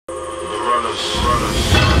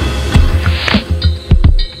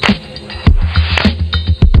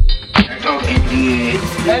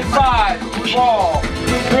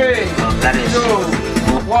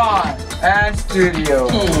Studio.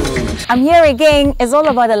 I'm here again. It's all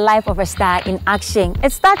about the life of a star in action.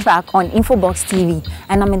 It's Star Trek on Infoboxx TV,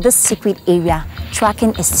 and I'm in this secret area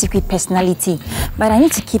tracking a secret personality. But I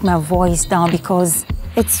need to keep my voice down because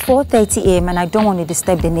it's 4:30 a.m. and I don't want to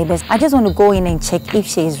disturb the neighbors. I just want to go in and check if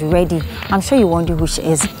she is ready. I'm sure you wonder who she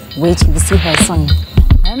is. Wait till you see her soon.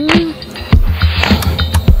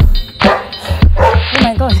 Oh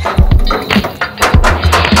my God.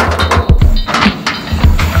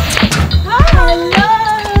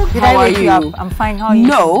 How are you? I'm fine. How are you?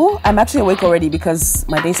 No, I'm actually awake already because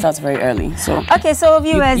my day starts very early. So okay, so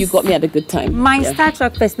viewers, you got me at a good time. My Star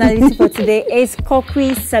Trek personality for today is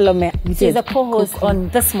Kokui Selormey. She's a co-host on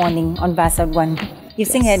This Morning on Viasat 1. You've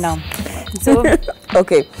seen her now. So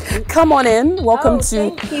okay, come on in. Welcome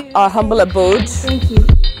to our humble abode. Thank you.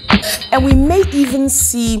 And we may even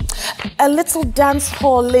see a little dance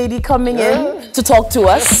hall lady coming in to talk to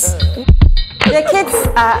us. The kids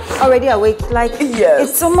are already awake. Like,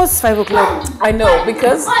 it's almost 5 o'clock. I know,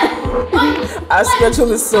 because our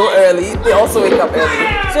schedule is so early. They also wake up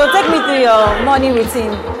early. So take me through your morning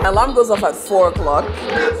routine. Alarm goes off at 4 o'clock.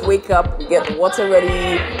 Wake up, get water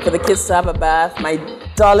ready for the kids to have a bath. My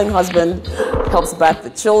darling husband helps bath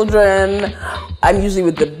the children. I'm usually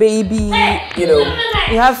with the baby. You know,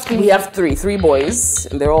 we have three boys,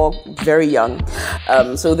 and they're all very young.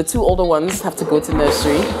 So the 2 older ones have to go to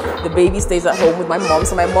nursery. The baby stays at home with my mom,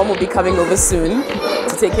 so my mom will be coming over soon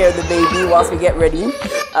to take care of the baby whilst we get ready.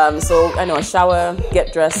 So I know, I shower,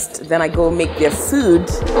 get dressed, then I go make their food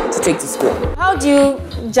to take to school. How do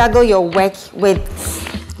you juggle your work with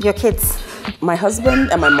your kids? My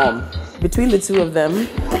husband and my mom. Between the 2 of them,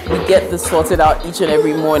 we get this sorted out each and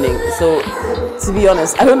every morning. So, to be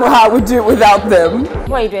honest, I don't know how I would do it without them.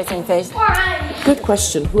 What are you dressing first? Good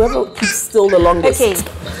question. Whoever keeps still the longest. Okay,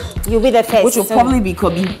 you'll be the first. Which will probably be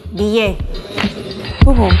Kobe. Yeah.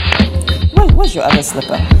 Where's your other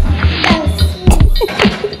slipper?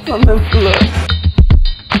 On the floor.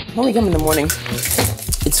 When we come in the morning,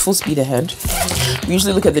 it's full speed ahead. We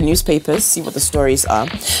usually look at the newspapers, see what the stories are.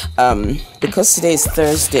 Because today is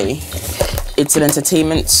Thursday, it's an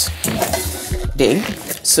entertainment day.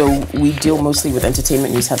 So we deal mostly with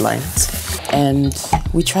entertainment news headlines. And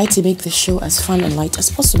we try to make the show as fun and light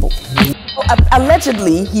as possible.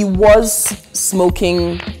 Allegedly, he was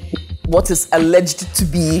smoking what is alleged to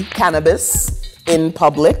be cannabis in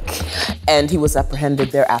public, and he was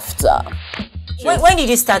apprehended thereafter. When did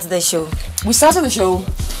you start the show? We started the show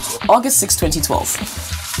August 6,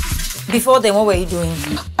 2012. Before then, what were you doing?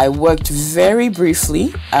 I worked very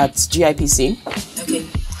briefly at GIPC. Okay.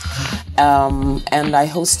 And I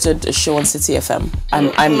hosted a show on City FM.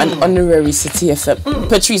 I'm an honorary City FM.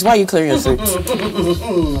 Patrice, why are you clearing your throat?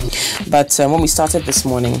 But when we started this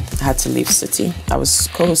morning, I had to leave City. I was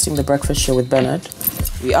co-hosting the breakfast show with Bernard.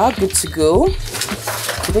 We are good to go.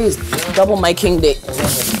 Today is double miking day.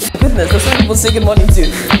 Goodness, there's some people say good morning to.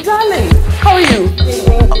 Darling, how are you?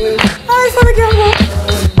 Hi, Father Gamble.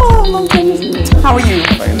 Oh, long time. How are you?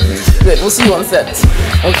 Good, we'll see you on set.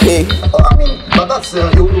 Okay. I mean, but that's, it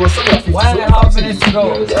was something like 1.5 minutes to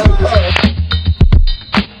go.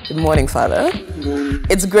 Good morning, Father.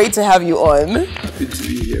 It's great to have you on. Good to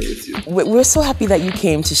be here with you. We're so happy that you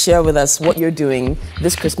came to share with us what you're doing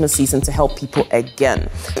this Christmas season to help people again.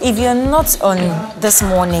 If you're not on This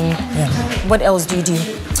Morning, what else do you do?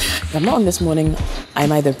 If I'm not on This Morning,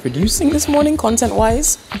 I'm either producing This Morning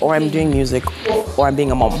content-wise, or I'm doing music, or I'm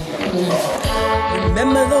being a mom.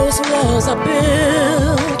 Remember those walls I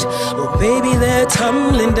built? Well, baby, they're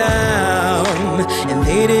tumbling down. And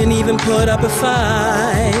they didn't even put up a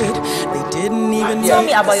fight. They didn't even... Tell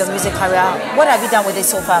me about your music career. What have you done with it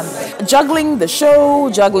so far? Juggling the show,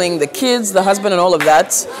 juggling the kids, the husband, and all of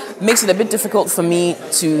that makes it a bit difficult for me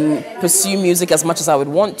to pursue music as much as I would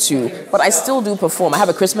want to. But I still do perform. I have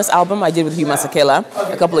a Christmas album I did with Hugh Masekela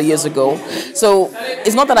a couple of years ago. So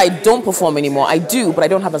it's not that I don't perform anymore. I do, but I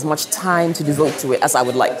don't have as much time to devote to it as I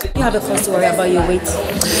would like. You have a cause to worry about your weight.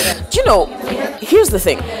 Do you know, here's the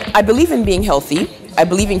thing. I believe in being healthy. I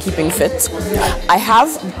believe in keeping fit. I have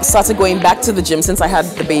started going back to the gym since I had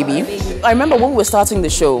the baby. I remember when we were starting the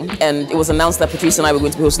show and it was announced that Patrice and I were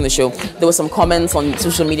going to be hosting the show, there were some comments on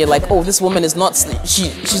social media like, oh, this woman is not, she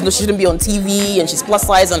shouldn't be on TV and she's plus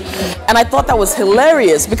size. And I thought that was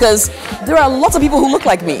hilarious because there are lots of people who look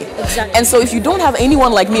like me. Exactly. And so if you don't have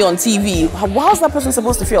anyone like me on TV, how is that person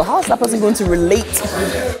supposed to feel? How is that person going to relate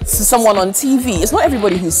to someone on TV? It's not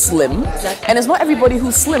everybody who's slim. Exactly. And it's not everybody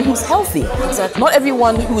who's slim who's healthy. Exactly. Not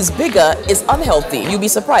everyone who is bigger is unhealthy. You'll be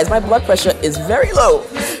surprised. My blood pressure is very low.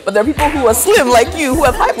 But there are people who are slim like you who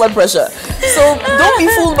have high blood pressure. So don't be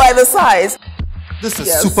fooled by the size. This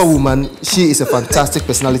is Superwoman. She is a fantastic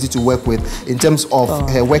personality to work with in terms of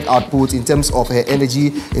her work output, in terms of her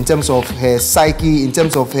energy, in terms of her psyche, in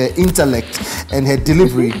terms of her intellect and her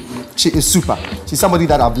delivery. She is super. She's somebody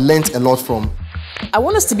that I've learnt a lot from. I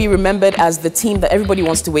want us to be remembered as the team that everybody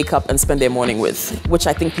wants to wake up and spend their morning with, which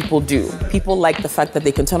I think people do. People like the fact that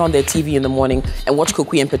they can turn on their TV in the morning and watch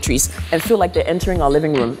Kokui and Patrice and feel like they're entering our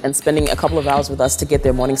living room and spending a couple of hours with us to get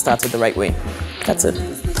their morning started the right way. That's it.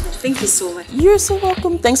 Thank you so much. You're so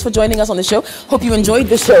welcome. Thanks for joining us on the show. Hope you enjoyed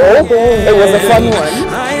the show. It was a fun one.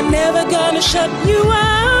 I am never gonna shut you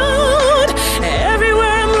out.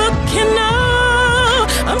 Everywhere I'm looking now,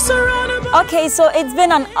 I'm surrounded by... Okay, so it's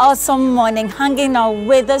been an awesome morning hanging out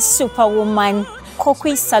with the Superwoman,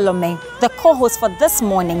 Kokui Selormey, the co-host for this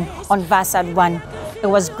morning on Viasat 1. It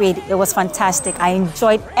was great. It was fantastic. I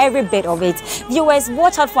enjoyed every bit of it. Viewers,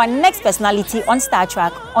 watch out for our next personality on Star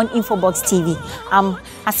Trek on Infoboxx TV. I'm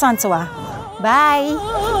Asantewaa. Bye.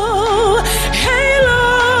 Halo,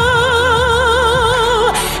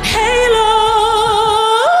 halo.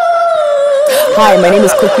 Hi, my name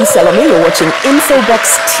is Kokui Selormey. You're watching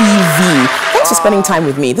Infoboxx TV. Thanks for spending time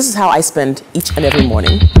with me. This is how I spend each and every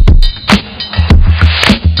morning.